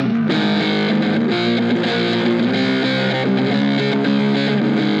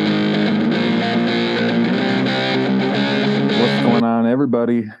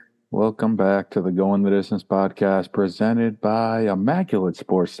everybody. Welcome back to the Going the Distance podcast presented by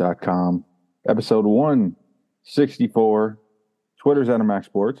ImmaculateSports.com. Episode 164. Twitter's at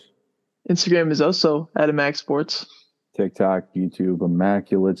ImacSports. Instagram is also at ImacSports. TikTok, YouTube,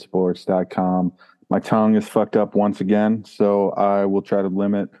 ImmaculateSports.com. My tongue is fucked up once again, so I will try to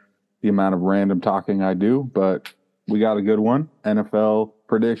limit the amount of random talking I do, but we got a good one. NFL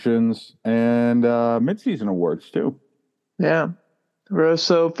predictions and midseason awards too. Yeah.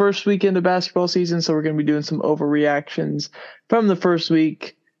 So first weekend of basketball season, so we're going to be doing some overreactions from the first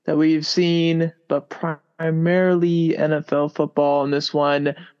week that we've seen, but primarily NFL football in this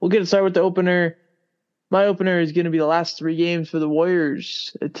one. We'll get started with the opener. My opener is going to be the last 3 games for the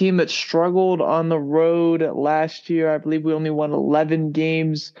Warriors, a team that struggled on the road last year. I believe we only won 11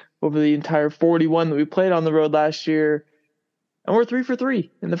 games over the entire 41 that we played on the road last year. And we're 3 for 3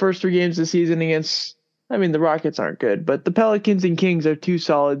 in the first 3 games of the season against, the Rockets aren't good, but the Pelicans and Kings are 2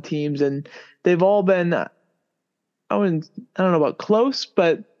 solid teams, and they've all been, I don't know about close,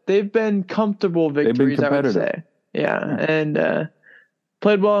 but they've been comfortable victories, I would say. Yeah. And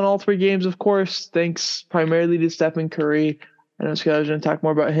played well in all 3 games, of course, thanks primarily to Stephen Curry. I know Skylar's going to talk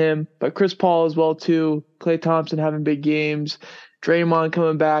more about him, but Chris Paul as well, too. Klay Thompson having big games. Draymond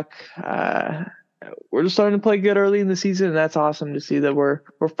coming back. We're just starting to play good early in the season, and that's awesome to see that we're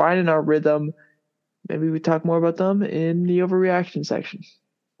finding our rhythm. Maybe we talk more about them in the overreaction section.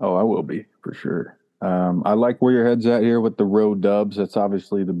 Oh, I will be, for sure. I like where your head's at here with the road dubs. That's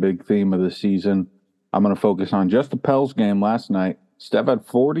obviously the big theme of the season. I'm going to focus on just the Pels game last night. Steph had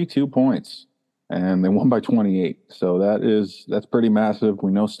 42 points, and they won by 28. So that's pretty massive.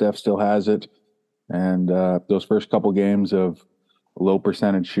 We know Steph still has it. And those first couple games of low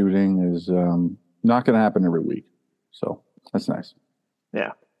percentage shooting is not going to happen every week. So that's nice.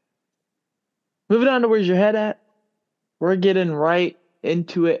 Yeah. Moving on to where's your head at? We're getting right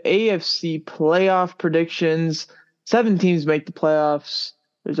into it. AFC playoff predictions. 7 teams make the playoffs.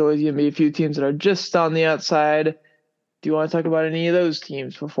 There's always going to be a few teams that are just on the outside. Do you want to talk about any of those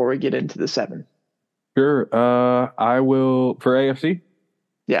teams before we get into the 7? Sure. I will, for AFC?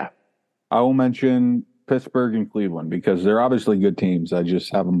 Yeah. I will mention Pittsburgh and Cleveland because they're obviously good teams. I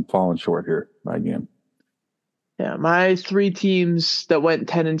just have them falling short here by game. Yeah, my 3 teams that went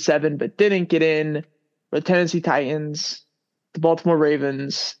 10-7 but didn't get in were the Tennessee Titans, the Baltimore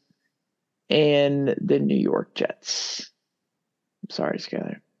Ravens, and the New York Jets. I'm sorry,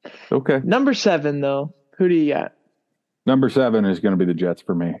 Skylar. Okay. Number 7, though. Who do you got? Number 7 is going to be the Jets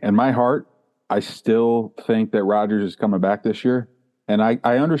for me. In my heart, I still think that Rodgers is coming back this year. And I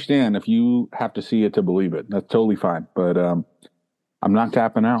understand if you have to see it to believe it. That's totally fine. But I'm not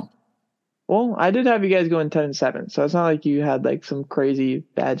tapping out. Well, I did have you guys going 10-7, so it's not like you had like some crazy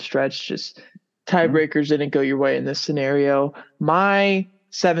bad stretch. Just tiebreakers didn't go your way in this scenario. My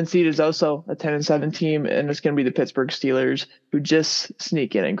 7 seed is also a 10-7 team, and it's going to be the Pittsburgh Steelers, who just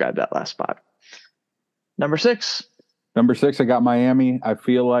sneak in and grab that last spot. Number 6. Number 6, I got Miami. I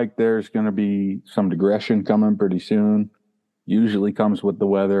feel like there's going to be some digression coming pretty soon. Usually comes with the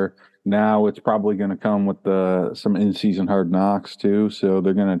weather. Now it's probably going to come with some in-season hard knocks too. So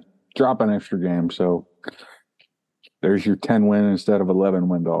they're going to drop an extra game. So there's your 10-win instead of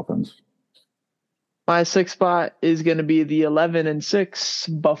 11-win Dolphins. My 6th spot is going to be the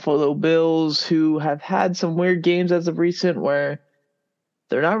 11-6 Buffalo Bills, who have had some weird games as of recent where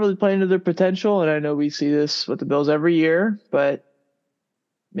they're not really playing to their potential. And I know we see this with the Bills every year, but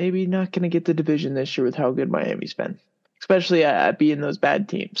maybe not going to get the division this year with how good Miami's been, especially at being those bad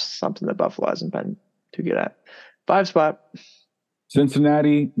teams, something that Buffalo hasn't been too good at. 5 spot.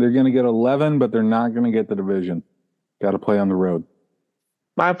 Cincinnati, they're going to get 11, but they're not going to get the division. Got to play on the road.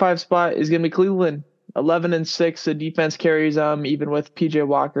 My 5 spot is going to be Cleveland. 11-6. The defense carries them, even with PJ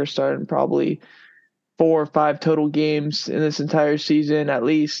Walker starting probably 4 or 5 total games in this entire season, at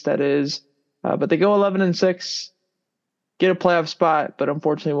least, that is. But they go 11-6, get a playoff spot, but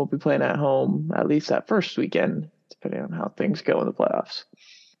unfortunately won't be playing at home, at least that first weekend, depending on how things go in the playoffs.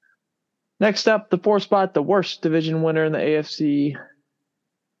 Next up, the 4 spot, the worst division winner in the AFC.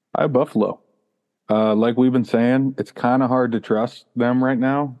 I have Buffalo. Like we've been saying, it's kind of hard to trust them right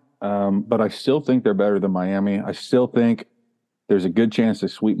now, but I still think they're better than Miami. I still think there's a good chance to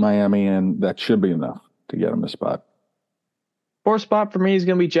sweep Miami, and that should be enough to get them the spot. 4th spot for me is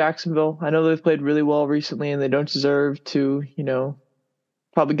going to be Jacksonville. I know they've played really well recently, and they don't deserve to,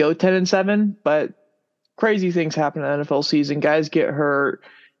 probably go 10-7, but crazy things happen in the NFL season. Guys get hurt.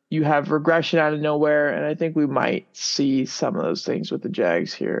 You have regression out of nowhere, and I think we might see some of those things with the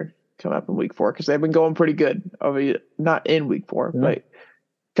Jags here come up in week 4 because they've been going pretty good. Not in week 4, but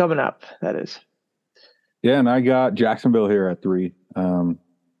coming up, that is. Yeah, and I got Jacksonville here at 3.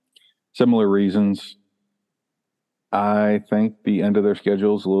 Similar reasons. I think the end of their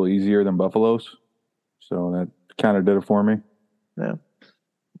schedule is a little easier than Buffalo's. So that kind of did it for me. Yeah.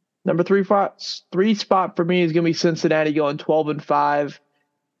 Number three spot for me is going to be Cincinnati going 12-5.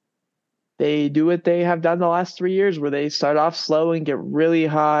 They do what they have done the last 3 years, where they start off slow and get really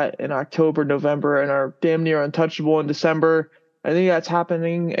hot in October, November, and are damn near untouchable in December. I think that's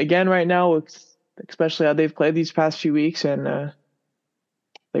happening again right now, with especially how they've played these past few weeks, and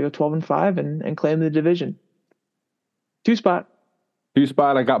they go 12-5 and claim the division. Two spot,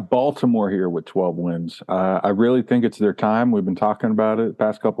 I got Baltimore here with 12 wins. I really think it's their time. We've been talking about it the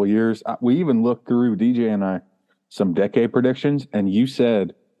past couple of years. We even looked through, DJ and I, some decade predictions, and you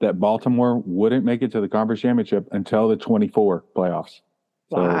said that Baltimore wouldn't make it to the conference championship until the 24 playoffs.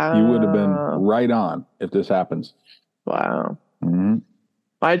 So wow. You would have been right on if this happens. Wow. Mm-hmm.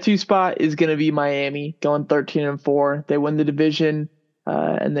 My two spot is going to be Miami, going 13-4. They win the division,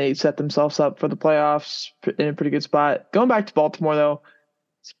 and they set themselves up for the playoffs in a pretty good spot. Going back to Baltimore, though,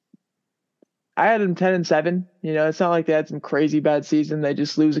 I had them 10-7. It's not like they had some crazy bad season. They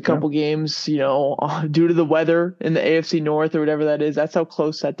just lose a couple games, due to the weather in the AFC North or whatever that is. That's how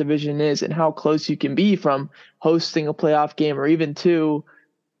close that division is, and how close you can be from hosting a playoff game or even two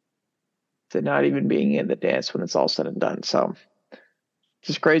to not even being in the dance when it's all said and done. So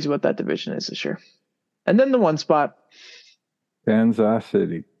just crazy what that division is this year. And then the one spot, Kansas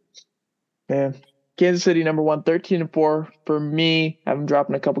City. Yeah. Kansas City, number one, 13-4 for me. I have them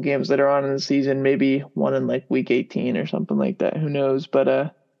dropping a couple games later on in the season, maybe one in like week 18 or something like that. Who knows?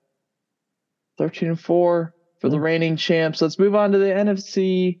 But 13-4 for the reigning champs. Let's move on to the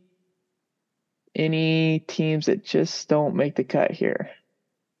NFC. Any teams that just don't make the cut here?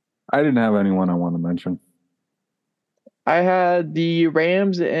 I didn't have anyone I want to mention. I had the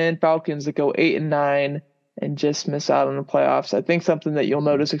Rams and Falcons that go 8-9 and just miss out on the playoffs. I think something that you'll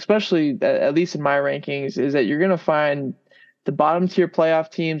notice, especially at least in my rankings, is that you're going to find the bottom tier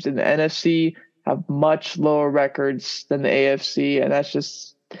playoff teams in the NFC have much lower records than the AFC, and that's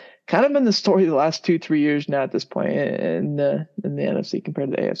just kind of been the story the last 2-3 years now at this point in the NFC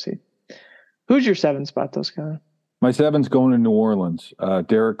compared to the AFC. Who's your 7 spot, though, Scott? My 7's going to New Orleans.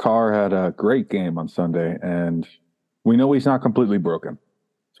 Derek Carr had a great game on Sunday, and we know he's not completely broken.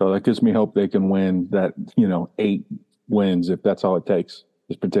 So that gives me hope they can win that, 8 wins if that's all it takes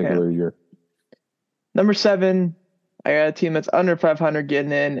this particular year. Number 7, I got a team that's under 500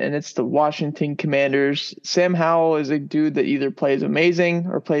 getting in, and it's the Washington Commanders. Sam Howell is a dude that either plays amazing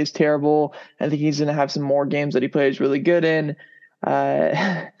or plays terrible. I think he's going to have some more games that he plays really good in.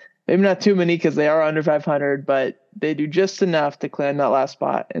 Maybe not too many because they are under 500, but they do just enough to claim that last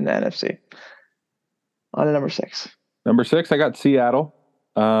spot in the NFC. On to number 6. Number 6, I got Seattle.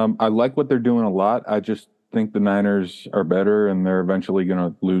 I like what they're doing a lot. I just think the Niners are better, and they're eventually going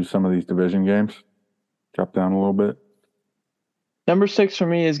to lose some of these division games. Drop down a little bit. Number 6 for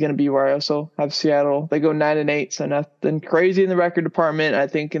me is going to be where I also have Seattle. They go 9-8, so nothing crazy in the record department. I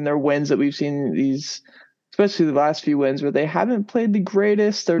think in their wins that we've seen, these, especially the last few wins where they haven't played the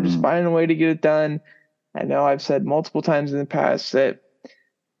greatest, they're just finding a way to get it done. I know I've said multiple times in the past that,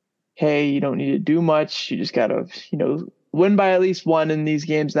 hey, you don't need to do much. You just got to, win by at least one in these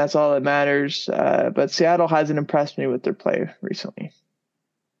games. That's all that matters. But Seattle hasn't impressed me with their play recently.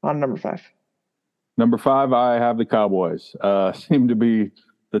 On number 5. Number 5, I have the Cowboys. Seem to be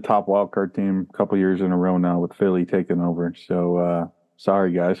the top wildcard team a couple years in a row now with Philly taking over. So,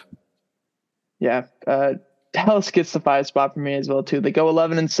 sorry, guys. Yeah. Dallas gets the 5 spot for me as well, too. They go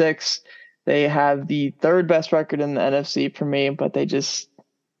 11-6. They have the 3rd best record in the NFC for me, but they just...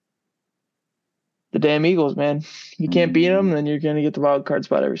 The damn Eagles, man. You can't beat them, then you're going to get the wild card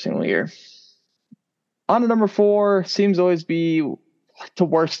spot every single year. On to number 4, seems to always be the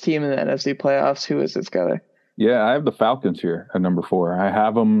worst team in the NFC playoffs. Who is this guy? Yeah, I have the Falcons here at number 4. I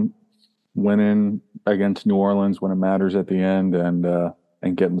have them winning against New Orleans when it matters at the end and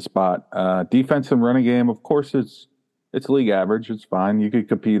getting the spot. Defense and running game, of course, it's league average. It's fine. You could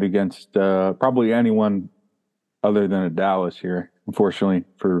compete against probably anyone other than a Dallas here, unfortunately,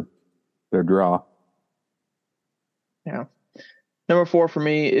 for their draw. Yeah. Number 4 for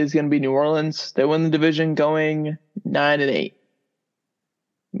me is going to be New Orleans. They win the division going 9-8.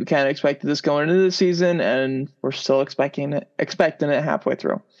 We kind of expected this going into the season, and we're still expecting it halfway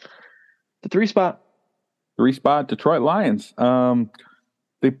through. The 3 spot. 3 spot, Detroit Lions.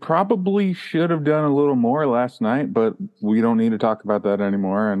 They probably should have done a little more last night, but we don't need to talk about that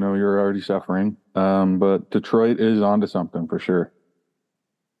anymore. I know you're already suffering. But Detroit is onto something for sure.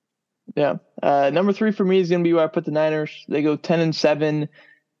 Yeah. Number 3 for me is going to be where I put the Niners. They go 10-7.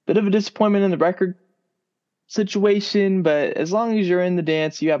 Bit of a disappointment in the record. situation, but as long as you're in the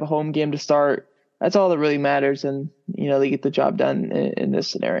dance, you have a home game to start. That's all that really matters, and they get the job done in this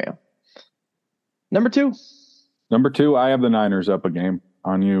scenario. Number two, I have the Niners up a game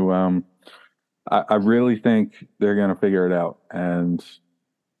on you. I really think they're going to figure it out, and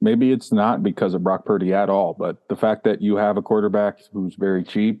maybe it's not because of Brock Purdy at all, but the fact that you have a quarterback who's very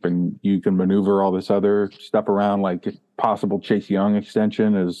cheap and you can maneuver all this other stuff around, like possible Chase Young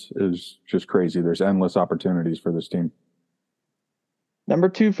extension, is just crazy. There's endless opportunities for this team. Number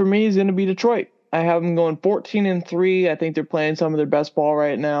two for me is going to be Detroit. I have them going 14-3. I think they're playing some of their best ball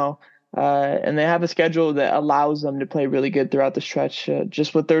right now. And they have a schedule that allows them to play really good throughout the stretch.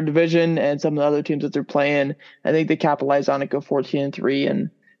 Just with their division and some of the other teams that they're playing, I think they capitalize on it, go 14-3, and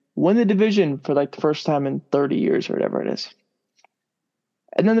win the division for like the first time in 30 years or whatever it is.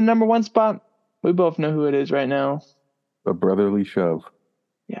 And then the number one spot, we both know who it is right now. A brotherly shove.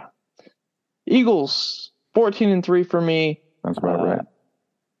 Yeah. Eagles, 14-3 for me. Sounds about right.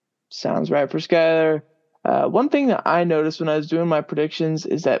 Sounds right for Skyler. One thing that I noticed when I was doing my predictions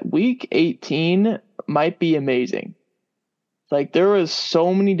is that week 18 might be amazing. Like, there was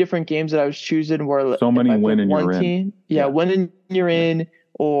so many different games that I was choosing where so many win and you're in. Yeah, win and you're in,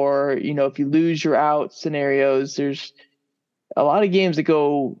 or if you lose, you're out scenarios. There's a lot of games that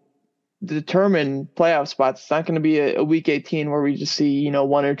go determine playoff spots. It's not going to be a week 18 where we just see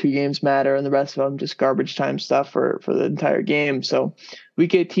one or two games matter and the rest of them just garbage time stuff for the entire game. So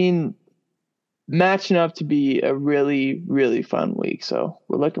week 18 matching up to be a really, really fun week. So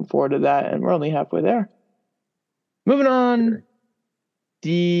we're looking forward to that, and we're only halfway there. Moving on,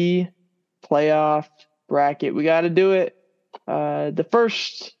 the playoff bracket. We got to do it. The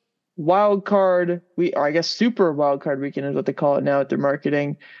first wild card or I guess super wild card weekend is what they call it now at their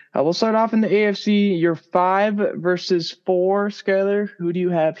marketing. We'll start off in the AFC. Your 5 versus 4, Skyler. Who do you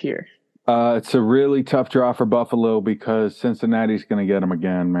have here? It's a really tough draw for Buffalo because Cincinnati's going to get them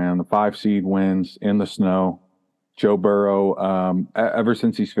again, man. The 5 seed wins in the snow. Joe Burrow, ever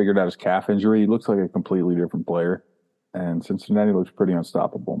since he's figured out his calf injury, he looks like a completely different player. And Cincinnati looks pretty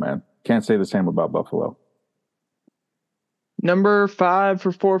unstoppable, man. Can't say the same about Buffalo. Number 5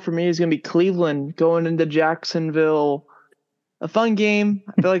 for 4 for me is going to be Cleveland going into Jacksonville. A fun game.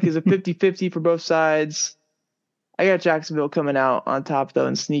 I feel like it's a 50-50 for both sides. I got Jacksonville coming out on top, though,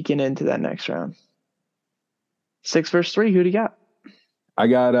 and sneaking into that next round. 6 versus 3, who do you got? I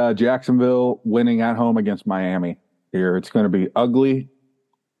got Jacksonville winning at home against Miami here. It's going to be ugly,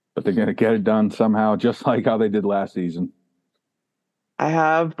 but they're going to get it done somehow, just like how they did last season. I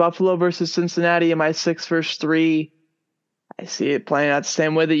have Buffalo versus Cincinnati in my 6 versus 3. I see it playing out the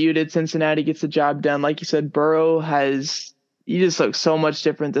same way that you did. Cincinnati gets the job done. Like you said, Burrow he just looked so much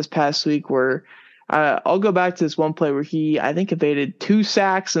different this past week where I'll go back to this one play where I think evaded 2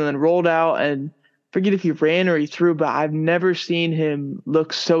 sacks and then rolled out, and forget if he ran or he threw, but I've never seen him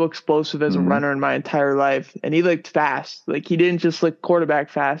look so explosive as a runner in my entire life. And he looked fast. Like, he didn't just look quarterback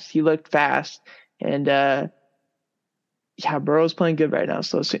fast. He looked fast. And, Burrow's playing good right now.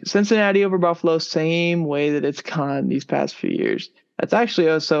 So Cincinnati over Buffalo, same way that it's gone these past few years. That's actually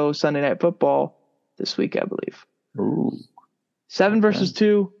also Sunday Night Football this week, I believe. Ooh. 7 versus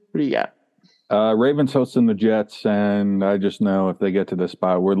 2. What do you got? Ravens hosting the Jets, and I just know if they get to this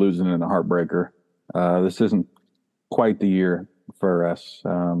spot, we're losing in a heartbreaker. This isn't quite the year for us.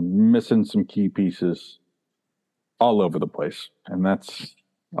 Missing some key pieces all over the place, and that's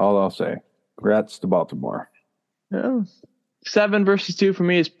all I'll say. Congrats to Baltimore. Yeah. 7 versus 2 for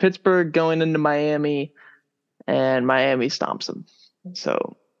me is Pittsburgh going into Miami, and Miami stomps them.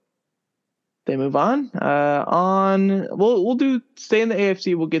 So they move on. We'll stay in the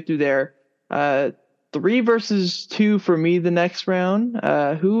AFC. We'll get through there. 3 versus 2 for me the next round.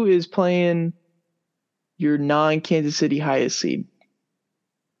 Who is playing your non-Kansas City highest seed?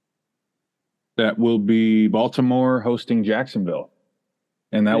 That will be Baltimore hosting Jacksonville.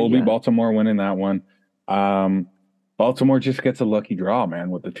 And that will be Baltimore winning that one. Baltimore just gets a lucky draw, man,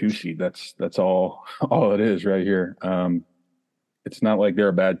 with the 2 seed. That's all it is right here. It's not like they're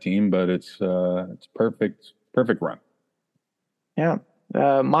a bad team, but it's perfect run. Yeah.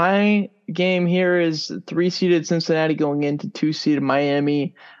 My game here is 3-seeded Cincinnati going into 2-seeded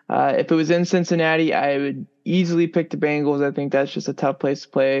Miami. If it was in Cincinnati, I would easily pick the Bengals. I think that's just a tough place to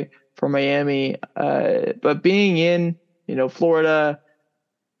play for Miami. But being in, Florida,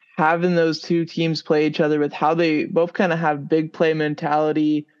 having those 2 teams play each other with how they both kind of have big play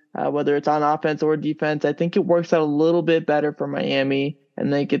mentality, whether it's on offense or defense, I think it works out a little bit better for Miami,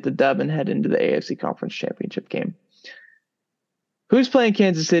 and they get the dub and head into the AFC Conference Championship game. Who's playing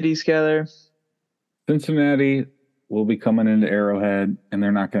Kansas City, Skyler? Cincinnati will be coming into Arrowhead, and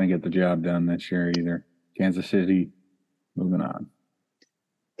they're not going to get the job done this year either. Kansas City, moving on.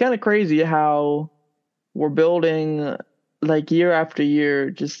 Kind of crazy how we're building like year after year,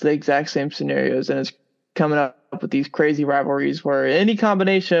 just the exact same scenarios, and it's coming up with these crazy rivalries where any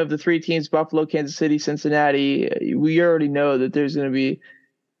combination of the three teams, Buffalo, Kansas City, Cincinnati, we already know that there's going to be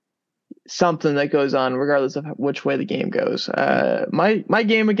something that goes on regardless of which way the game goes. My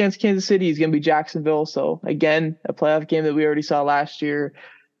game against Kansas City is going to be Jacksonville. So again, a playoff game that we already saw last year.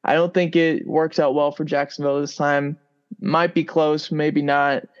 I don't think it works out well for Jacksonville this time. Might be close, maybe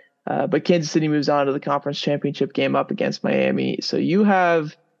not. But Kansas City moves on to the conference championship game up against Miami. So you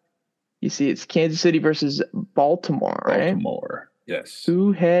see it's Kansas City versus Baltimore, right? Baltimore, yes.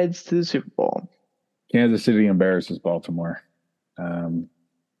 Who heads to the Super Bowl? Kansas City embarrasses Baltimore.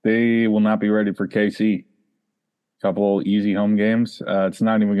 They will not be ready for KC. Couple easy home games. It's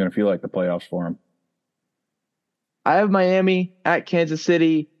not even going to feel like the playoffs for them. I have Miami at Kansas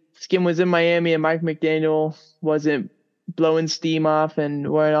City. Skim was in Miami and Mike McDaniel wasn't blowing steam off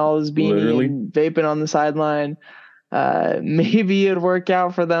and wearing all his beanie and vaping on the sideline. Maybe it'd work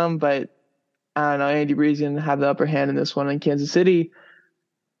out for them, but I don't know. Andy Reid's going to have the upper hand in this one. And Kansas City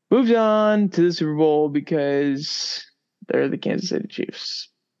moves on to the Super Bowl because they're the Kansas City Chiefs.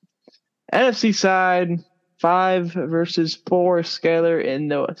 NFC side, 5 versus 4. Skyler in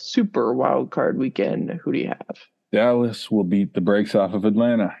the Super Wild Card weekend. Who do you have? Dallas will beat the brakes off of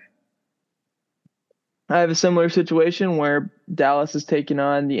Atlanta. I have a similar situation where Dallas is taking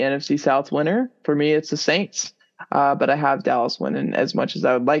on the NFC South winner. For me, it's the Saints, but I have Dallas winning as much as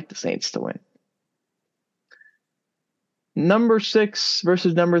I would like the Saints to win. Number 6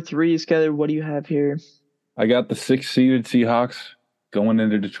 versus number 3. Skyler, what do you have here? I got the 6-seeded Seahawks going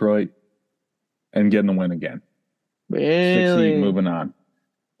into Detroit and getting the win again. Really? 6 seed moving on.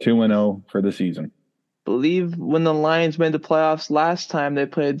 2-0 for the season. Believe when the Lions made the playoffs last time they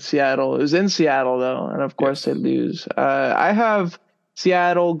played Seattle. It was in Seattle, though, and of course they lose. I have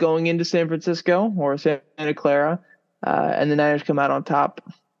Seattle going into San Francisco or Santa Clara, and the Niners come out on top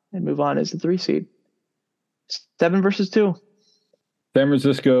and move on as the 3 seed. 7 versus 2. San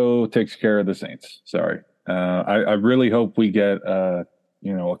Francisco takes care of the Saints. Sorry. I really hope we get a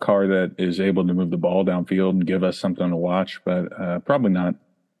car that is able to move the ball downfield and give us something to watch, but probably not.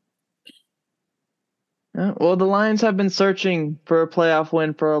 Well, the Lions have been searching for a playoff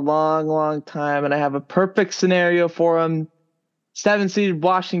win for a long, long time, and I have a perfect scenario for them. 7-seeded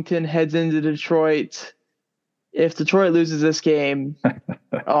Washington heads into Detroit. If Detroit loses this game,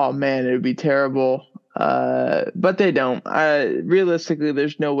 oh man, it would be terrible. But they don't. Realistically,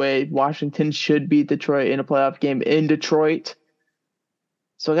 there's no way Washington should beat Detroit in a playoff game in Detroit.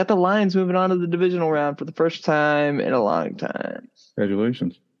 So I got the Lions moving on to the divisional round for the first time in a long time.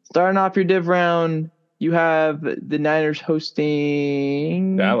 Congratulations. Starting off your div round, you have the Niners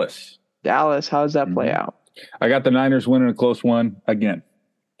hosting Dallas. How does that play out? I got the Niners winning a close one again,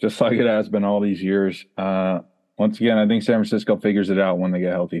 just like it has been all these years. Once again, I think San Francisco figures it out when they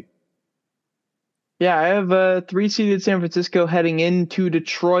get healthy. Yeah, I have 3-seeded San Francisco heading into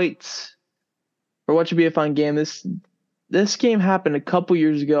Detroit for what should be a fun game. This game happened a couple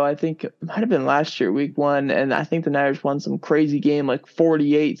years ago. I think it might have been last year, week 1, and I think the Niners won some crazy game like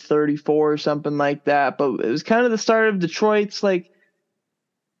 48-34 or something like that. But it was kind of the start of Detroit's, like,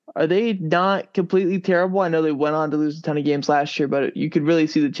 are they not completely terrible? I know they went on to lose a ton of games last year, but you could really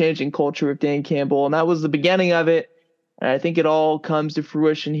see the change in culture with Dan Campbell, and that was the beginning of it. And I think it all comes to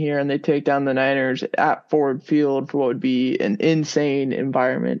fruition here, and they take down the Niners at Ford Field for what would be an insane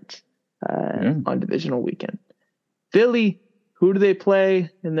environment on divisional weekend. Philly, who do they play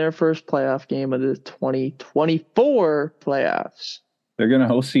in their first playoff game of the 2024 playoffs? They're going to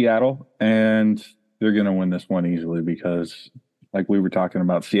host Seattle, and they're going to win this one easily because, like we were talking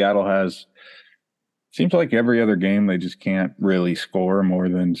about, Seattle seems like every other game they just can't really score more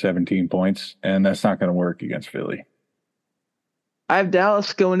than 17 points, and that's not going to work against Philly. I have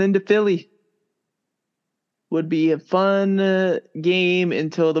Dallas going into Philly. Would be a fun game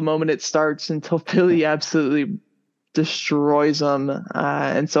until the moment it starts, until Philly absolutely destroys them.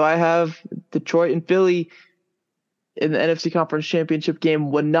 And so I have Detroit and Philly in the NFC Conference Championship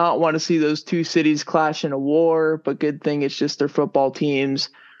game. Would not want to see those two cities clash in a war, but good thing it's just their football teams.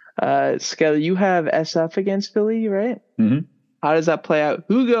 Skyler, you have SF against Philly, right? Mm-hmm. How does that play out?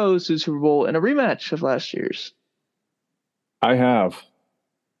 Who goes to the Super Bowl in a rematch of last year's? I have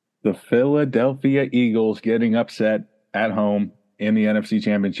the Philadelphia Eagles getting upset at home in the NFC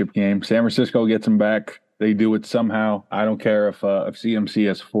Championship game. San Francisco gets them back. They do it somehow. I don't care if CMC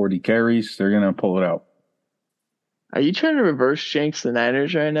has 40 carries. They're going to pull it out. Are you trying to reverse jinx the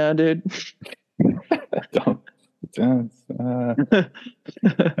Niners right now, dude?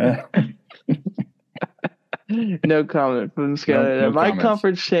 No comment from Skylar. No My comments.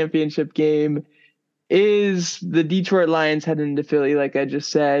 conference championship game is the Detroit Lions heading into Philly, like I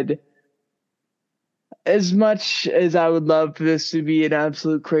just said. As much as I would love for this to be an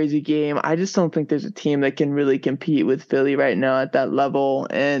absolute crazy game, I just don't think there's a team that can really compete with Philly right now at that level,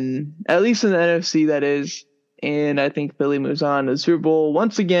 and at least in the NFC, that is. And I think Philly moves on to the Super Bowl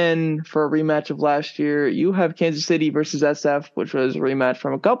once again for a rematch of last year. You have Kansas City versus SF, which was a rematch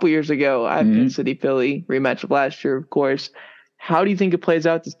from a couple years ago. I have Kansas City, Philly, rematch of last year, of course. How do you think it plays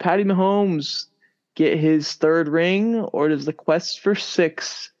out? Does Patty Mahomes get his third ring, or does the quest for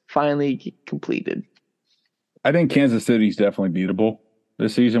 6 finally get completed? I think Kansas City's definitely beatable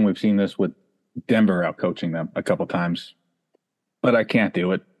this season. We've seen this with Denver outcoaching them a couple times, but I can't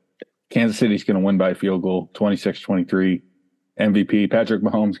do it. Kansas City's going to win by a field goal, 26-23. MVP, Patrick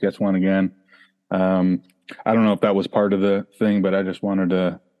Mahomes gets one again. I don't know if that was part of the thing, but I just wanted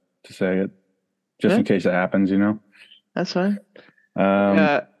to say it just in case it happens, That's fine.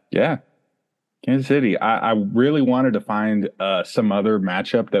 Yeah. Kansas City. I really wanted to find some other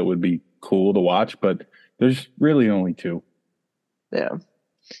matchup that would be cool to watch, but there's really only 2. Yeah.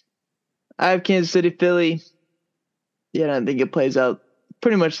 I have Kansas City, Philly. Yeah, I think it plays out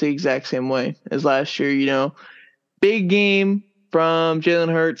pretty much the exact same way as last year, Big game from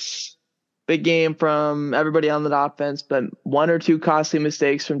Jalen Hurts, big game from everybody on the offense, but 1 or 2 costly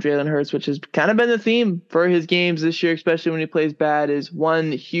mistakes from Jalen Hurts, which has kind of been the theme for his games this year, especially when he plays bad, is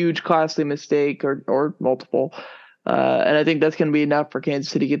one huge costly mistake or multiple. And I think that's going to be enough for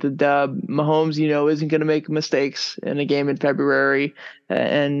Kansas City to get the dub. Mahomes, isn't going to make mistakes in a game in February.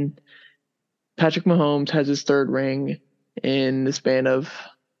 And Patrick Mahomes has his 3rd ring in the span of,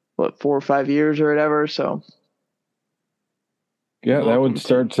 4 or 5 years or whatever. So, yeah, that would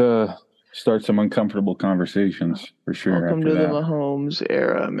start some uncomfortable conversations for sure. Welcome to the Mahomes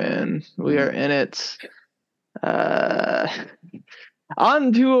era, man. We are in it.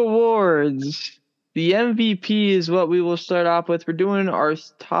 On to awards. The MVP is what we will start off with. We're doing our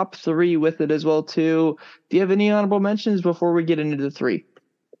top 3 with it as well, too. Do you have any honorable mentions before we get into the 3?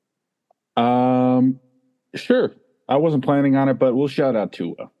 Sure. I wasn't planning on it, but we'll shout out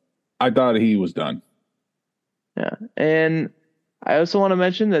Tua. I thought he was done. Yeah, and I also want to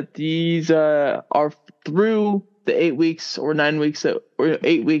mention that these are through the 8 weeks or 9 weeks or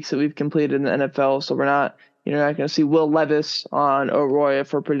 8 weeks that we've completed in the NFL. So you're not going to see Will Levis on OROY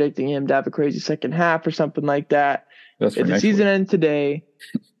for predicting him to have a crazy second half or something like that. If the season ended today,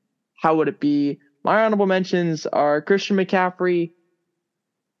 how would it be? My honorable mentions are Christian McCaffrey,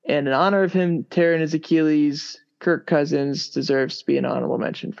 and in honor of him tearing his Achilles, Kirk Cousins deserves to be an honorable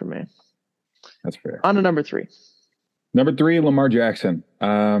mention for me. That's fair. On to number 3. Number 3, Lamar Jackson.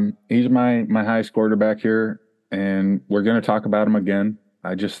 He's my highest quarterback here, and we're going to talk about him again.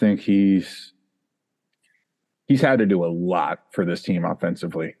 I just think he's had to do a lot for this team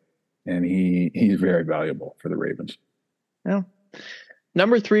offensively, and he's very valuable for the Ravens. Yeah.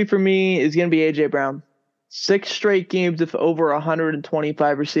 Number 3 for me is going to be A.J. Brown. 6 straight games of over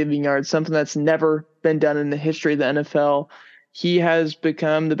 125 receiving yards, something that's never been done in the history of the NFL. He has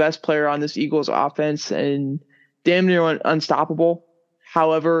become the best player on this Eagles offense and damn near unstoppable.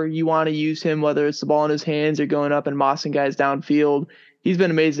 However you want to use him, whether it's the ball in his hands or going up and mossing guys downfield. He's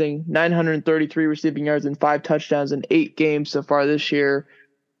been amazing. 933 receiving yards and 5 touchdowns in 8 games so far this year.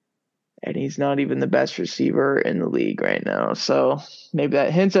 And he's not even the best receiver in the league right now. So maybe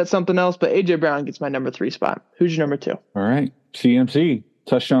that hints at something else, but A.J. Brown gets my number 3 spot. Who's your number 2? All right. CMC.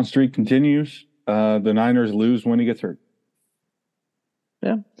 Touchdown streak continues. The Niners lose when he gets hurt.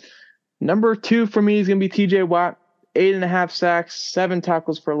 Yeah. Number 2 for me is going to be T.J. Watt. 8.5 sacks, 7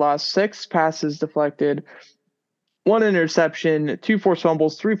 tackles for loss, 6 passes deflected, 1 interception, 2 forced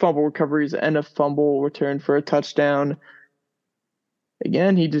fumbles, 3 fumble recoveries, and a fumble return for a touchdown.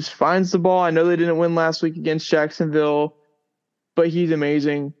 Again, he just finds the ball. I know they didn't win last week against Jacksonville, but he's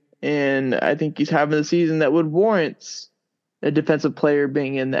amazing. And I think he's having a season that would warrant a defensive player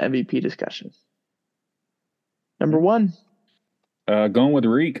being in the MVP discussion. Number 1. Going with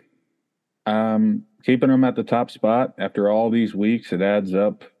Reek. Keeping him at the top spot after all these weeks, it adds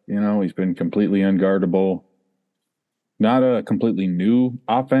up. He's been completely unguardable. Not a completely new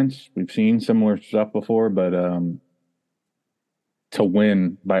offense. We've seen similar stuff before, but to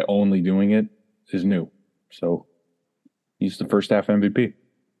win by only doing it is new. So he's the first half MVP.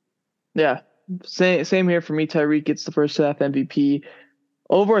 Yeah. Same here for me. Tyreek gets the first half MVP.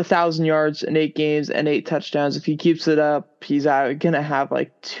 Over 1,000 yards in 8 games and 8 touchdowns. If he keeps it up, he's going to have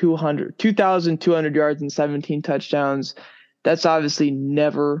like 2,200 yards and 17 touchdowns. That's obviously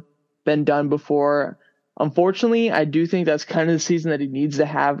never been done before. Unfortunately, I do think that's kind of the season that he needs to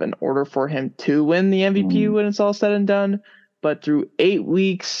have in order for him to win the MVP when it's all said and done. But through 8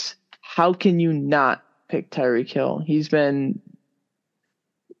 weeks, how can you not pick Tyreek Hill? He's been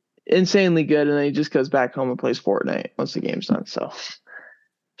insanely good, and then he just goes back home and plays Fortnite once the game's done. So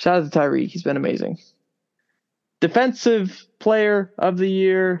shout out to Tyreek. He's been amazing. Defensive player of the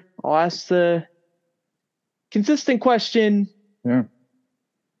year. I'll ask the consistent question. Yeah.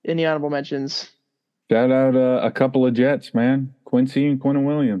 Any honorable mentions? Shout out a couple of Jets, man. Quincy and Quentin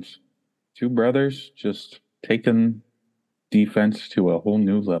Williams. 2 brothers just taking defense to a whole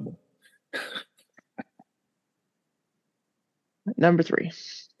new level. Number 3.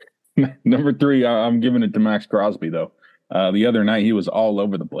 Number 3, I'm giving it to Max Crosby, though. The other night, he was all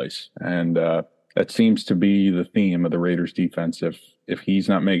over the place. And that seems to be the theme of the Raiders defense. If he's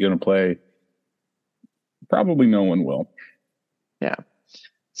not making a play, probably no one will. Yeah.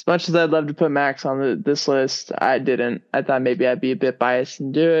 As much as I'd love to put Max on this list, I didn't. I thought maybe I'd be a bit biased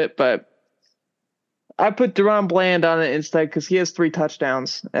and do it, but I put Deron Bland on it instead because he has 3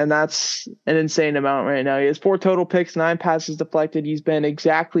 touchdowns, and that's an insane amount right now. He has 4 total picks, 9 passes deflected. He's been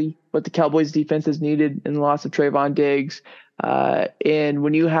exactly what the Cowboys defense has needed in the loss of Trayvon Diggs. And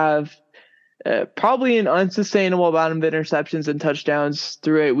when you have probably an unsustainable amount of interceptions and touchdowns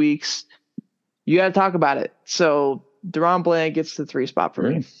through 8 weeks, you got to talk about it. So Deron Bland gets the 3 spot for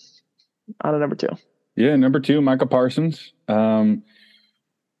me on a number 2. Yeah, number 2, Micah Parsons.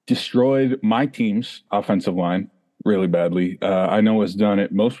 Destroyed my team's offensive line really badly. I know has done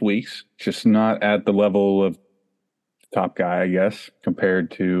it most weeks, just not at the level of top guy, I guess,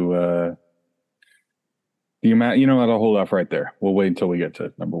 compared to the amount. You know what? I'll hold off right there. We'll wait until we get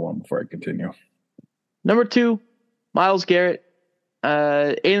to number 1 before I continue. Number 2, Myles Garrett.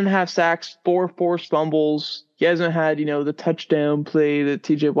 8.5 sacks, 4 forced fumbles. He hasn't had, the touchdown play that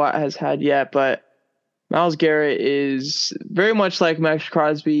TJ Watt has had yet, but Myles Garrett is very much like Max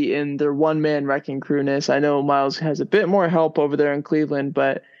Crosby in their one-man wrecking crewness. I know Myles has a bit more help over there in Cleveland,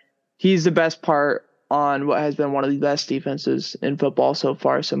 but he's the best part on what has been one of the best defenses in football so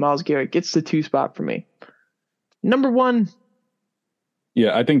far. So Myles Garrett gets the 2 spot for me. Number 1.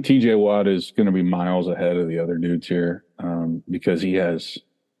 Yeah, I think TJ Watt is going to be miles ahead of the other dudes here because he has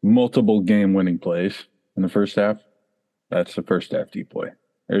multiple game-winning plays in the first half. That's the first half DPOY.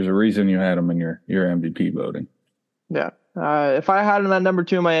 There's a reason you had him in your MVP voting. Yeah. If I had him at number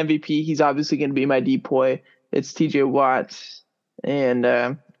 2 in my MVP, he's obviously going to be my DPOY. It's TJ Watt. And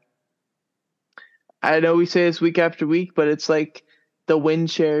I know we say this week after week, but it's like the win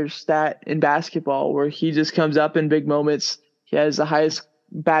share stat in basketball where he just comes up in big moments. He has the highest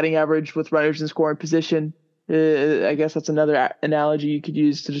batting average with runners in scoring position. I guess that's another analogy you could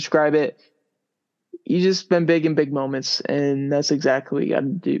use to describe it. He's just been big in big moments, and that's exactly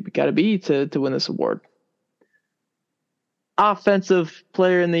what you got to be to win this award. Offensive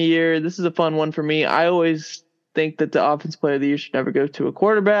player in the year. This is a fun one for me. I always think that the offensive player of the year should never go to a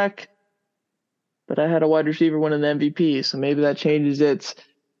quarterback, but I had a wide receiver winning the MVP, so maybe that changes it.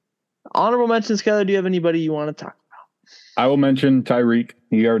 Honorable mention, Skyler, do you have anybody you want to talk about? I will mention Tyreek.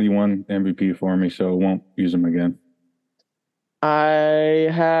 He already won MVP for me, so I won't use him again. I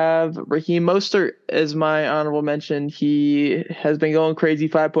have Raheem Mostert as my honorable mention. He has been going crazy,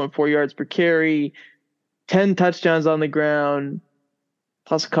 5.4 yards per carry, 10 touchdowns on the ground,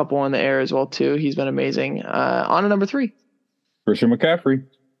 plus a couple on the air as well, too. He's been amazing. On to number 3. Christian McCaffrey,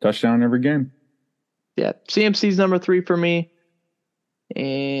 touchdown every game. Yeah, CMC's number 3 for me.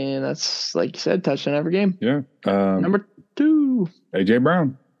 And that's, like you said, touchdown every game. Yeah. Number 2. A.J.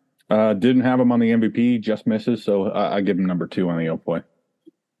 Brown. Didn't have him on the MVP, just misses, so I give him number 2 on the OPOY.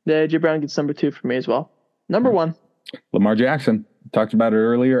 Yeah, A.J. Brown gets number 2 for me as well. Number 1. Lamar Jackson. Talked about it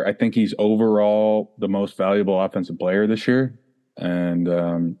earlier. I think he's overall the most valuable offensive player this year. And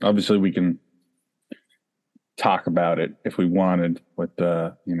obviously we can talk about it if we wanted with,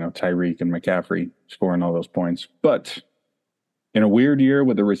 Tyreek and McCaffrey scoring all those points. But in a weird year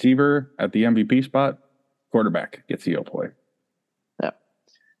with the receiver at the MVP spot, quarterback gets the OPOY. Yeah.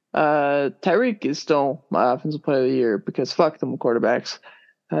 Tyreek is still my offensive player of the year because fuck them quarterbacks.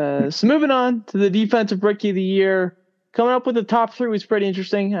 So moving on to the defensive rookie of the year. Coming up with the top 3 was pretty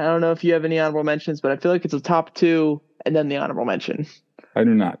interesting. I don't know if you have any honorable mentions, but I feel like it's a top 2 and then the honorable mention. I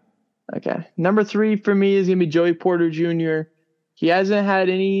do not. Okay. Number 3 for me is going to be Joey Porter Jr. He hasn't had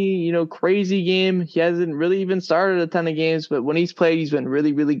any, crazy game. He hasn't really even started a ton of games, but when he's played, he's been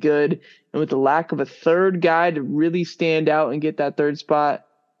really, really good. And with the lack of a third guy to really stand out and get that 3rd spot,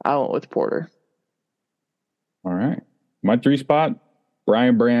 I went with Porter. All right. My 3 spot,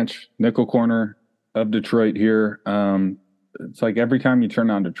 Brian Branch, nickel corner of Detroit here. it's like every time you turn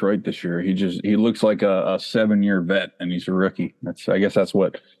on Detroit this year, he looks like a 7-year vet, and he's a rookie. I guess that's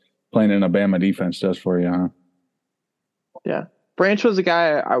what playing in a Bama defense does for you, huh? Yeah. Branch was a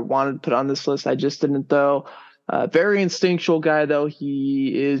guy I wanted to put on this list. I just didn't, though. Very instinctual guy, though.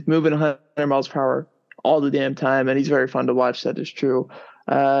 He is moving 100 miles per hour all the damn time, and he's very fun to watch. That is true.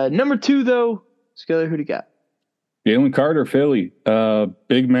 Number 2, though, Skyler, who do you got? Jalen Carter, Philly.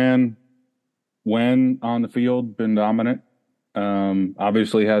 Big man when on the field, been dominant.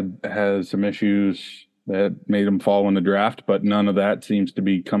 Obviously has some issues that made him fall in the draft, but none of that seems to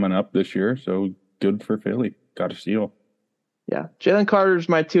be coming up this year. So good for Philly. Got a steal. Yeah. Jalen Carter's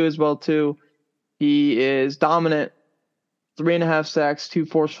my 2 as well, too. He is dominant. 3.5 sacks, 2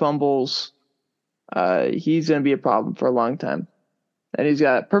 forced fumbles. He's going to be a problem for a long time. And he's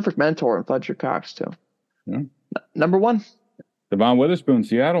got a perfect mentor in Fletcher Cox, too. Yeah. Number 1. Devon Witherspoon,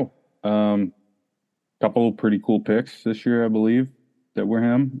 Seattle. Couple pretty cool picks this year, I believe, that were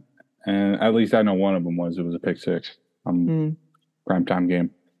him. And at least I know one of them was a pick 6 primetime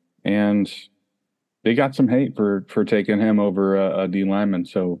game. And they got some hate for taking him over a D lineman.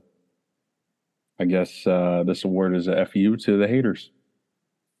 So I guess this award is a FU to the haters.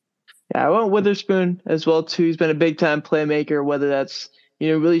 Yeah, I went Witherspoon as well, too. He's been a big-time playmaker, whether that's,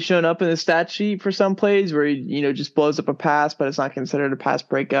 really showing up in the stat sheet for some plays where he, just blows up a pass, but it's not considered a pass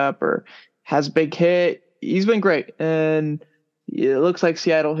breakup, or has a big hit. He's been great. And it looks like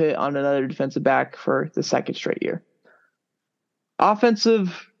Seattle hit on another defensive back for the 2nd straight year.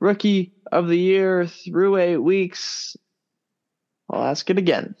 Offensive Rookie of the Year through 8 weeks. I'll ask it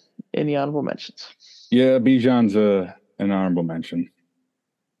again. Any honorable mentions? Yeah, Bijan's an honorable mention.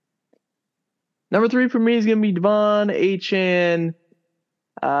 Number 3 for me is going to be Devon Achane.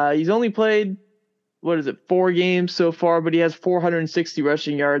 He's only played, 4 games so far, but he has 460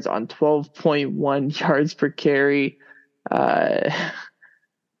 rushing yards on 12.1 yards per carry.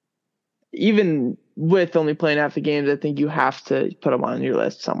 Even with only playing half the games, I think you have to put him on your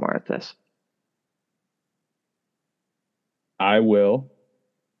list somewhere at this. I will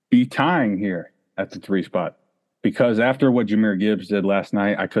be tying here at the 3 spot, because after what Jahmyr Gibbs did last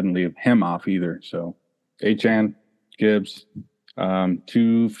night, I couldn't leave him off either. So Achane, Gibbs,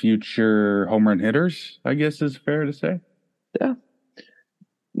 2 future home run hitters, I guess is fair to say. Yeah.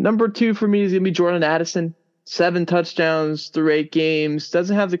 Number 2 for me is going to be Jordan Addison. 7 touchdowns through 8 games.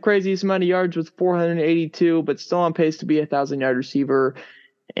 Doesn't have the craziest amount of yards with 482, but still on pace to be a 1,000-yard receiver.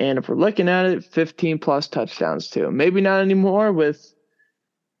 And if we're looking at it, 15-plus touchdowns, too. Maybe not anymore with,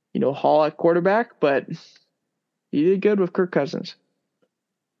 Hall at quarterback, but he did good with Kirk Cousins.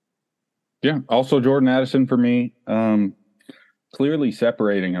 Yeah, also Jordan Addison for me. Clearly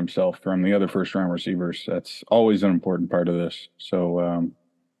separating himself from the other first-round receivers. That's always an important part of this. So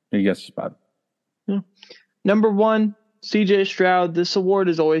he gets a spot. Yeah. Number 1, C.J. Stroud. This award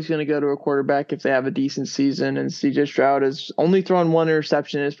is always going to go to a quarterback if they have a decent season, and C.J. Stroud has only thrown 1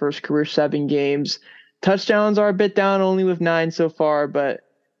 interception in his first career 7 games. Touchdowns are a bit down, only with 9 so far, but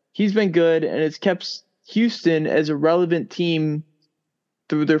he's been good, and it's kept Houston as a relevant team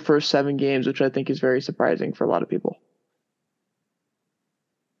through their first 7 games, which I think is very surprising for a lot of people.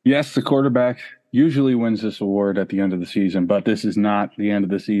 Yes, the quarterback usually wins this award at the end of the season, but this is not the end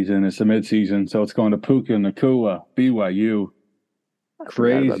of the season. It's the midseason, so it's going to Puka Nacua, BYU.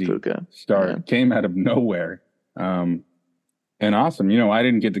 Crazy start. Yeah. Came out of nowhere. And awesome. I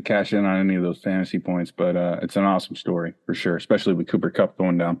didn't get to cash in on any of those fantasy points, but it's an awesome story for sure, especially with Cooper Kupp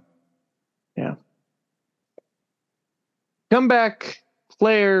going down. Yeah. Comeback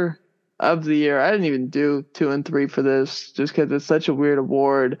player of the year. I didn't even do 2 and 3 for this just because it's such a weird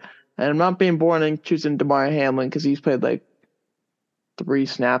award. And I'm not being born and choosing Damar Hamlin because he's played like 3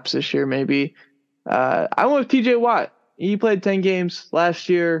 snaps this year, maybe. I went with TJ Watt. He played 10 games last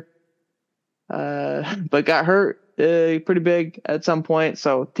year, but got hurt pretty big at some point.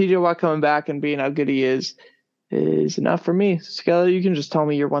 So TJ Watt coming back and being how good he is enough for me. Skyler, you can just tell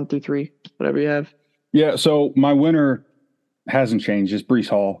me your 1 through 3, whatever you have. Yeah, so my winner hasn't changed. It's Breece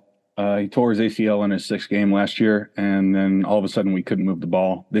Hall. He tore his ACL in his 6th game last year, and then all of a sudden we couldn't move the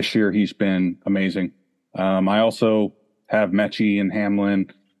ball. This year he's been amazing. I also have Mechie and Hamlin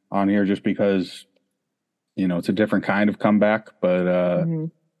on here just because, it's a different kind of comeback, but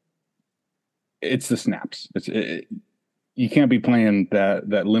it's the snaps. You can't be playing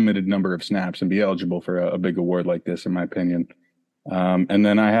that limited number of snaps and be eligible for a big award like this, in my opinion. And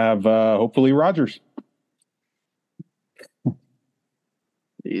then I have hopefully Rodgers.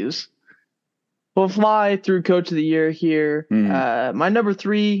 Jeez. We'll fly through Coach of the Year here. My number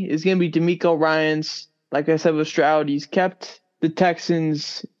 3 is going to be DeMeco Ryans. Like I said with Stroud, he's kept the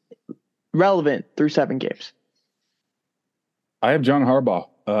Texans relevant through 7 games. I have John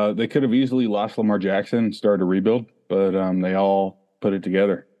Harbaugh. They could have easily lost Lamar Jackson and started a rebuild, but they all put it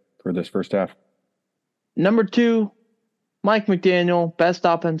together for this first half. Number 2, Mike McDaniel, best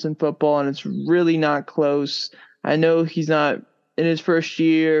offense in football, and it's really not close. I know he's not in his first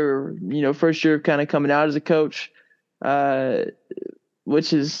year, first year of kind of coming out as a coach,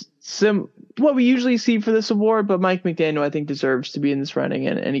 which is what we usually see for this award, but Mike McDaniel, I think, deserves to be in this running,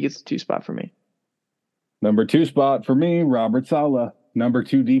 and he gets the 2 spot for me. Number 2 spot for me, Robert Saleh. Number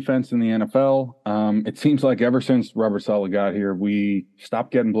 2 defense in the NFL. It seems like ever since Robert Saleh got here, we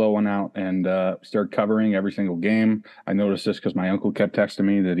stopped getting blown out and started covering every single game. I noticed this because my uncle kept texting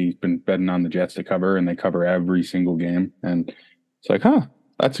me that he's been betting on the Jets to cover, and they cover every single game. And it's like,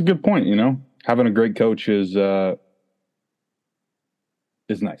 that's a good point. Having a great coach is nice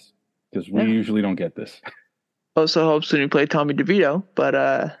because we usually don't get this. Also hopes when you play Tommy DeVito,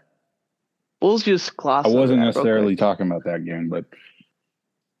 but we'll just gloss over that. I wasn't necessarily talking about that game, but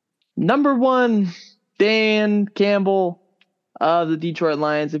number 1, Dan Campbell of the Detroit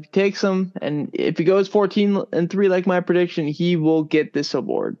Lions. If he takes them and if he goes 14-3 like my prediction, he will get this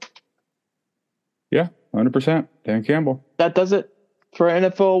award. Yeah, 100%. Dan Campbell. That does it for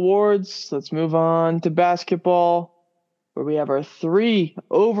NFL awards. Let's move on to basketball, where we have our 3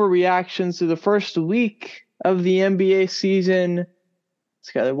 overreactions to the first week of the NBA season.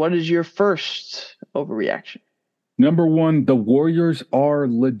 Skyler, what is your first overreaction? Number 1, the Warriors are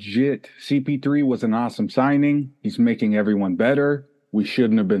legit. CP3 was an awesome signing. He's making everyone better. We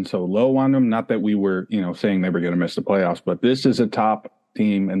shouldn't have been so low on him. Not that we were, saying they were going to miss the playoffs, but this is a top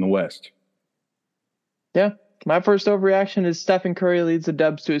team in the West. Yeah. My first overreaction is Stephen Curry leads the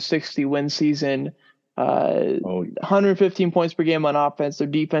Dubs to a 60-win season. 115 points per game on offense. Their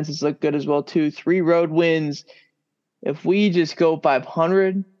defenses look good as well, too. 3 road wins. If we just go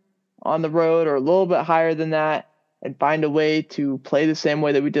 500 on the road or a little bit higher than that and find a way to play the same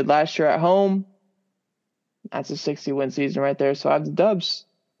way that we did last year at home, that's a 60-win season right there. So I have the Dubs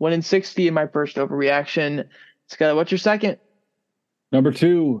winning 60 in my first overreaction. Skyler, what's your second? Number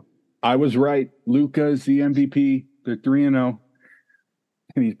 2, I was right. Luka is the MVP. They're 3-0.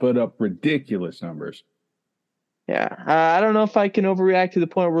 And he's put up ridiculous numbers. Yeah, I don't know if I can overreact to the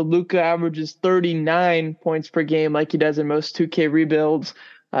point where Luka averages 39 points per game like he does in most 2K rebuilds.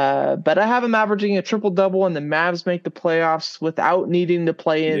 But I have him averaging a triple-double, and the Mavs make the playoffs without needing to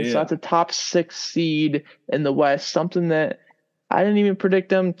play in. Yeah. So that's a top 6 seed in the West, something that I didn't even predict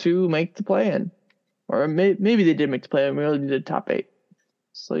them to make the play-in. Or maybe they did make the play-in. We only did top 8.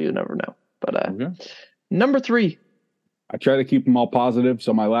 So you'll never know. But Number 3. I try to keep them all positive.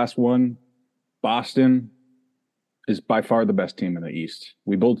 So my last one, Boston is by far the best team in the East.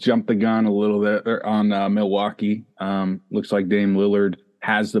 We both jumped the gun a little bit on Milwaukee. Looks like Dame Lillard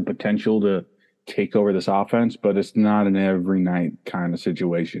has the potential to take over this offense, but it's not an every night kind of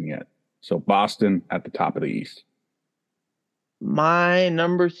situation yet. So Boston at the top of the East. My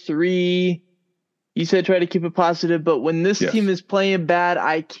number 3, you said try to keep it positive, but when this team is playing bad,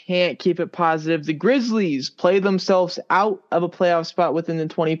 I can't keep it positive. The Grizzlies play themselves out of a playoff spot within the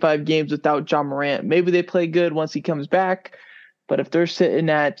 25 games without John Morant. Maybe they play good once he comes back, but if they're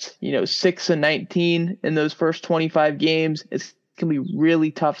sitting at 6-19 in those first 25 games, it's gonna be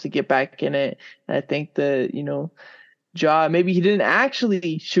really tough to get back in it. And I think that Ja, maybe he didn't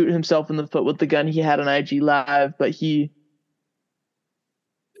actually shoot himself in the foot with the gun he had on IG Live, but he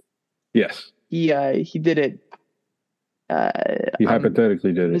he did it. He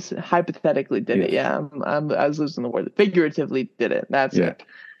hypothetically did it. Hypothetically did it. Yeah, I was losing the word. Figuratively did it. That's it.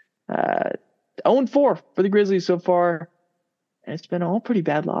 0-4 for the Grizzlies so far, and it's been all pretty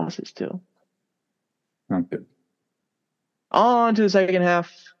bad losses too. Not good. On to the second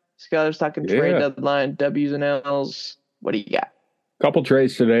half. Skyler's talking trade deadline, W's and L's. What do you got? Couple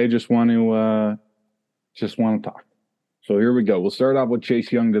trades today. Just want to talk. So here we go. We'll start off with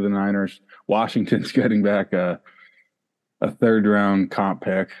Chase Young to the Niners. Washington's getting back a third round comp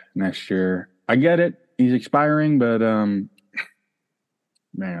pick next year. I get it. He's expiring, but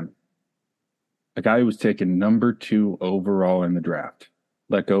man, a guy who was taken number 2 overall in the draft,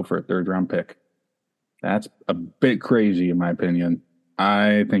 let go for a third round pick. That's a bit crazy in my opinion.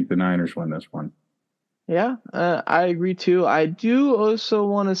 I think the Niners win this one. Yeah, I agree too. I do also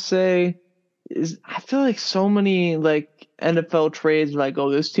want to say I feel like so many NFL trades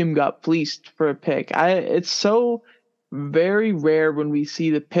are this team got fleeced for a pick. It's so very rare when we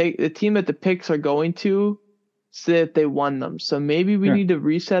see the team that the picks are going to say that they won them. So maybe we need to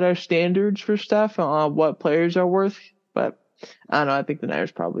reset our standards for stuff on what players are worth. But I don't know. I think the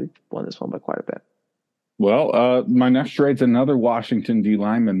Niners probably won this one by quite a bit. Well, my next trade's another Washington D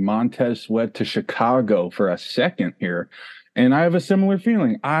lineman, Montez Sweat to Chicago for a second here. And I have a similar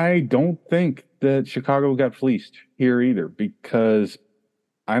feeling. I don't think that Chicago got fleeced here either, because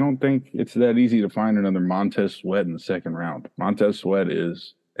I don't think it's that easy to find another Montez Sweat in the second round. Montez Sweat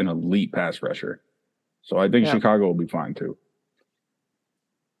is an elite pass rusher. So I think Yeah. Chicago will be fine too.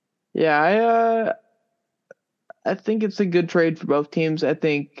 Yeah, I think it's a good trade for both teams. I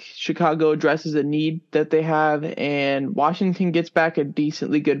think Chicago addresses a need that they have, and Washington gets back a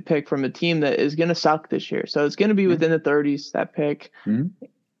decently good pick from a team that is going to suck this year. So it's going to be within the 30s, that pick. Mm-hmm.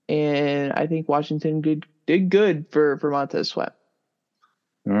 And I think Washington did good for Montez Sweat.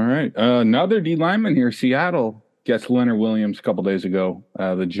 All right. Another D lineman here. Seattle gets Leonard Williams a couple days ago.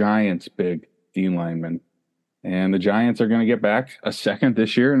 The Giants' big D lineman. And the Giants are going to get back a second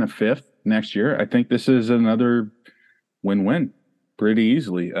this year and a fifth next year. I think this is another win-win pretty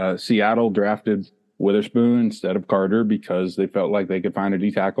easily. Seattle drafted Witherspoon instead of Carter because they felt like they could find a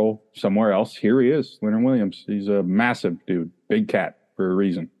D tackle somewhere else. Here he is, Leonard Williams. He's a massive dude, big cat for a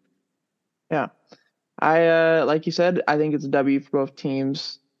reason. Yeah. Like you said, I think it's a W for both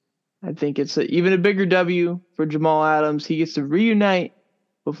teams. I think it's even a bigger W for Jamal Adams. He gets to reunite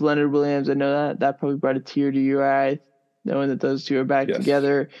with Leonard Williams. I know that probably brought a tear to your eye, knowing that those two are back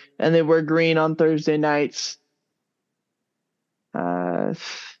together. And they wear green on Thursday nights. Good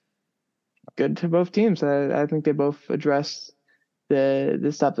to both teams. I think they both addressed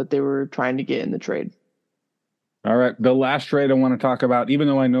the stuff that they were trying to get in the trade. All right, the last trade I want to talk about, even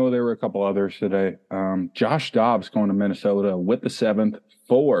though I know there were a couple others today, Josh Dobbs going to Minnesota with the 7th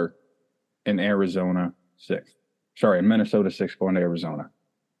for an Arizona 6th. Sorry, a Minnesota 6 going to Arizona.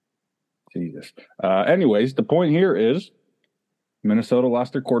 Jesus. Anyways, the point here is Minnesota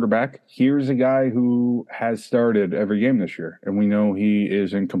lost their quarterback. Here's a guy who has started every game this year, and we know he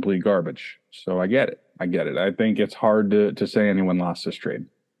is in complete garbage. So I get it. I think it's hard to say anyone lost this trade.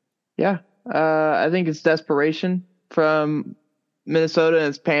 Yeah. I think it's desperation from Minnesota, and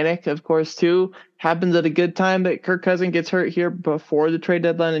it's panic, of course, too. Happens at a good time that Kirk Cousins gets hurt here before the trade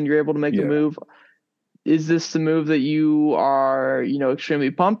deadline, and you're able to make a move. Is this the move that you are,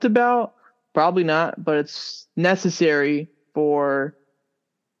 extremely pumped about? Probably not, but it's necessary for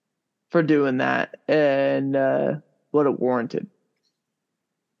doing that, and what it warranted.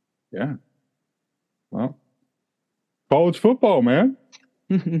 Yeah. Well, college football, man.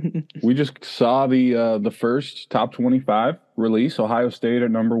 We just saw the first top 25 release, Ohio State at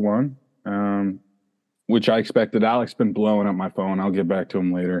number 1, which I expected. Alex been blowing up my phone. I'll get back to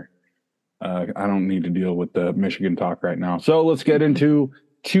him later. I don't need to deal with the Michigan talk right now. So let's get into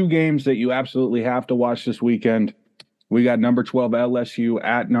 2 games that you absolutely have to watch this weekend. We got number 12 LSU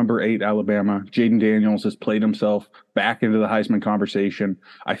at number 8 Alabama. Jaden Daniels has played himself back into the Heisman conversation.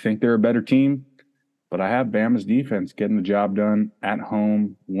 I think they're a better team, but I have Bama's defense getting the job done at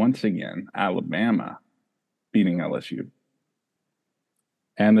home once again. Alabama beating LSU.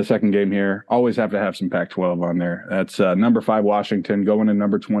 And the second game here, always have to have some Pac-12 on there. That's number 5 Washington going to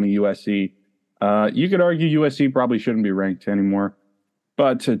number 20 USC. You could argue USC probably shouldn't be ranked anymore,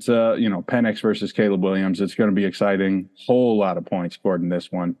 but it's Penix versus Caleb Williams. It's going to be exciting. Whole lot of points scored in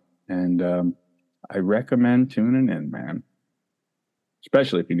this one, and I recommend tuning in, man.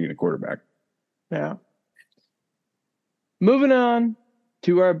 Especially if you need a quarterback. Yeah. Moving on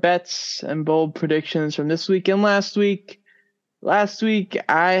to our bets and bold predictions from this week and last week. Last week,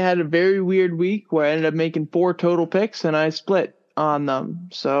 I had a very weird week where I ended up making 4 total picks, and I split on them.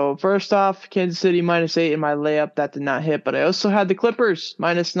 So first off, Kansas City -8 in my layup. That did not hit, but I also had the Clippers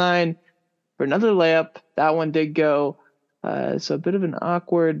 -9 for another layup. That one did go. So a bit of an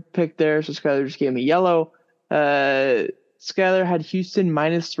awkward pick there. So Skyler just gave me yellow. Skyler had Houston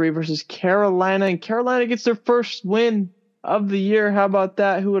 -3 versus Carolina, and Carolina gets their first win of the year. How about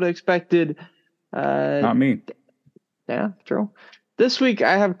that? Who would have expected? Not me. Yeah, true. This week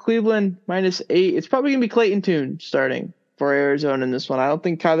I have Cleveland -8. It's probably gonna be Clayton Tune starting for Arizona in this one. I don't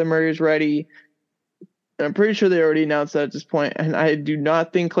think Kyler Murray is ready. I'm pretty sure they already announced that at this point, and I do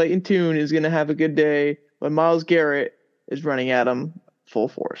not think Clayton Tune is gonna have a good day when Myles Garrett is running at him full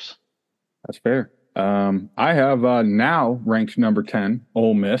force. That's fair. I have now ranked number 10,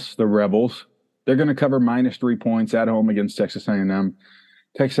 Ole Miss, the Rebels. They're going to cover -3 points at home against Texas A&M.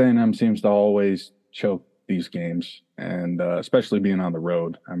 Texas A&M seems to always choke these games, and especially being on the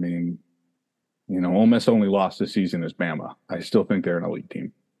road. I mean, Ole Miss only lost this season as Bama. I still think they're an elite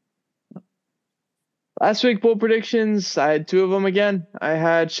team. Last week, bold predictions, I had 2 of them again. I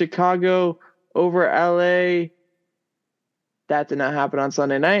had Chicago over LA. That did not happen on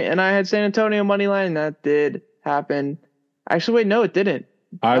Sunday night. And I had San Antonio money line, and that did happen. Actually, wait, no, it didn't.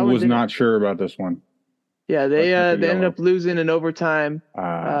 I was not sure about this one. Yeah, they ended up losing in overtime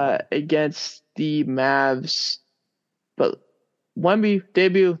against the Mavs. But Wemby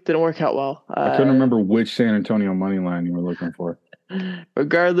debut didn't work out well. I couldn't remember which San Antonio money line you were looking for.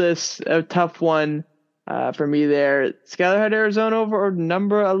 Regardless, a tough one for me there. Skyler had Arizona over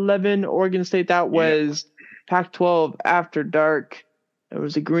number 11 Oregon State. That was Pac-12 after dark. It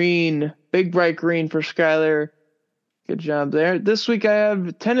was a green, big bright green for Skyler. Good job there. This week I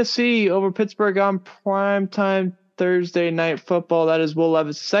have Tennessee over Pittsburgh on primetime Thursday night football. That is Will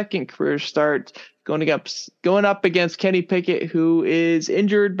Levis' second career start, going up against Kenny Pickett, who is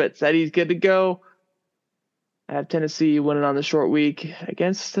injured but said he's good to go. I have Tennessee winning on the short week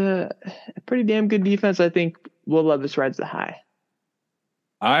against a pretty damn good defense. I think Will Levis rides the high.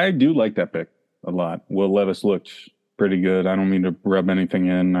 I do like that pick a lot. Will Levis looked pretty good. I don't mean to rub anything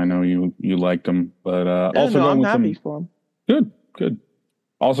in. I know you liked him, but I'm happy for him. Good.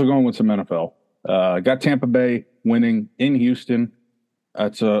 Also going with some NFL. Got Tampa Bay winning in Houston.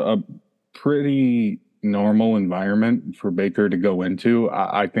 That's a pretty normal environment for Baker to go into.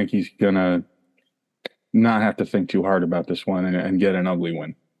 I think he's gonna not have to think too hard about this one and get an ugly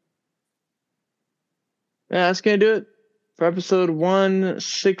win. Yeah, that's gonna do it for episode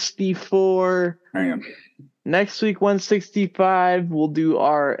 164. Man. Next week, 165, we'll do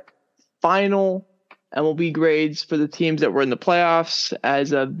our final MLB grades for the teams that were in the playoffs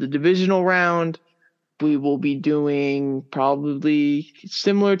as of the divisional round. We will be doing probably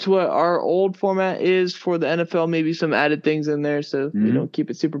similar to what our old format is for the NFL, maybe some added things in there so we don't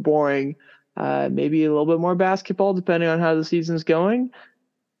keep it super boring. Maybe a little bit more basketball depending on how the season's going.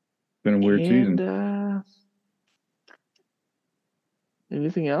 Been a weird season.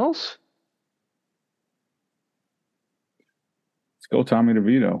 Anything else? Let's go Tommy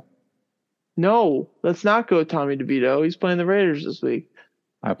DeVito. No, let's not go Tommy DeVito. He's playing the Raiders this week.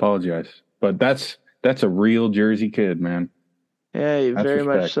 I apologize. But that's a real Jersey kid, man. Yeah, that's very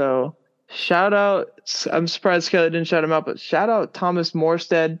respect. much so. Shout out. I'm surprised Kelly didn't shout him out, but shout out Thomas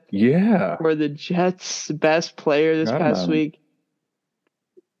Morstead. Yeah. For the Jets' best player this past week.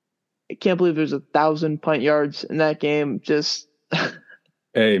 I can't believe there's 1,000 punt yards in that game. Just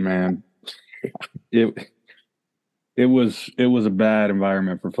hey, man. It was a bad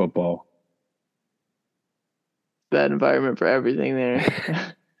environment for football. Bad environment for everything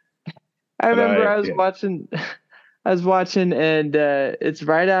there. I remember I was watching, and it's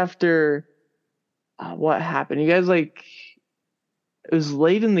right after what happened. You guys it was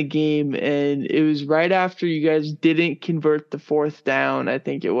late in the game, and it was right after you guys didn't convert the fourth down, I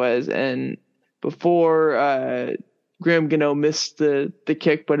think it was, and before Graham Gano missed the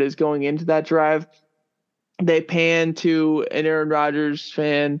kick, but is going into that drive. They pan to an Aaron Rodgers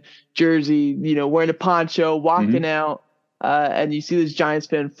fan jersey, wearing a poncho, walking out, and you see this Giants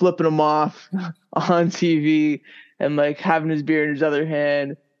fan flipping him off on TV and having his beer in his other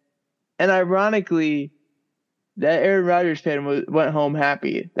hand. And ironically, that Aaron Rodgers fan went home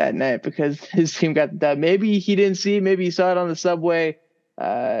happy that night because his team got the dub. Maybe he didn't see it. Maybe he saw it on the subway.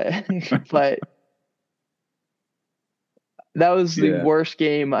 But that was the worst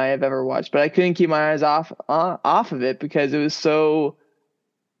game I have ever watched. But I couldn't keep my eyes off of it because it was so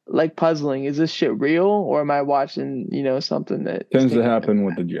puzzling. Is this shit real, or am I watching something that tends to happen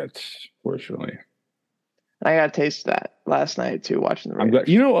with the Jets, fortunately? I got a taste of that last night too, watching the Raiders.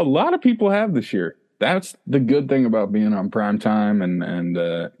 A lot of people have this year. That's the good thing about being on prime time and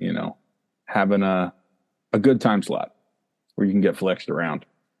having a good time slot where you can get flexed around.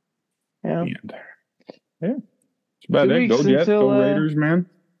 Yeah. That's about it. Go Jets, go Raiders, man.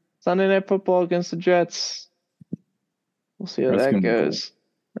 Sunday Night Football against the Jets. We'll see how that goes.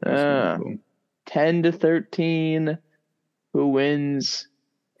 Cool. 10-13. Who wins?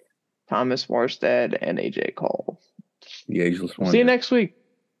 Thomas Morstead and AJ Cole. The ageless one. See you next week.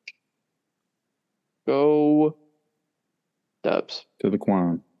 Go Dubs. To the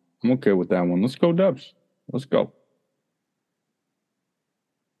Quan. I'm okay with that one. Let's go Dubs. Let's go.